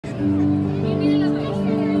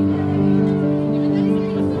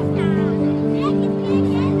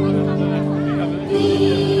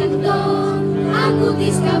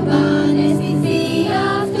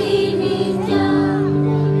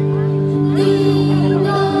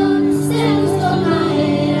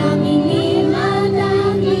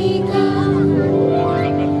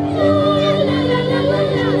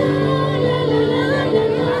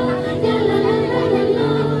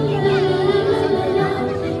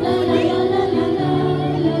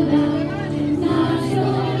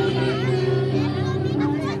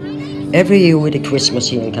Every year with the Christmas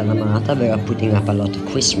here in Kalamata, we are putting up a lot of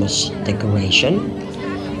Christmas decoration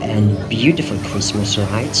and beautiful Christmas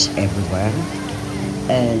lights everywhere.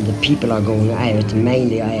 And the people are going out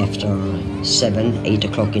mainly after 7, 8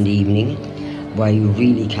 o'clock in the evening, where you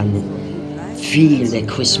really can feel the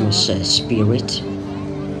Christmas spirit.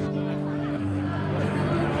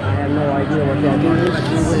 I have no idea what they are doing, but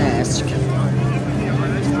we will ask.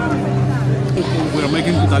 We are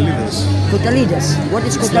making kutalides. Kutalides? What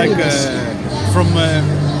is kutalides? It's like from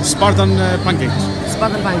Spartan pancakes.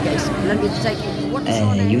 Spartan pancakes. Let me take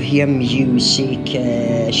it. You hear music,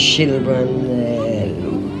 children,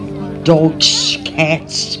 dogs,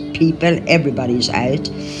 cats, people, everybody is out.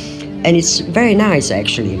 And it's very nice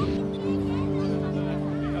actually.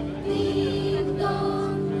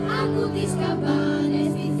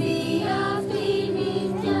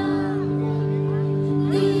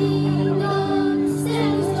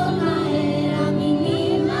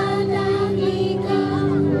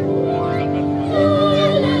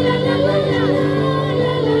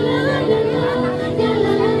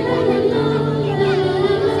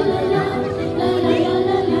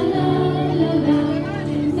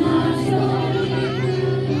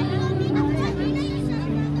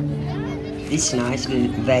 It's nice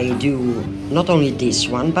they do not only this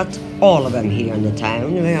one but all of them here in the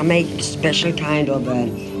town. They are making special kind of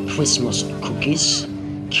Christmas cookies,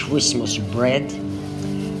 Christmas bread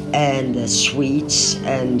and sweets,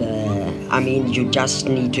 and I mean you just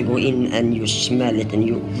need to go in and you smell it and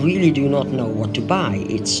you really do not know what to buy.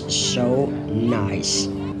 It's so nice.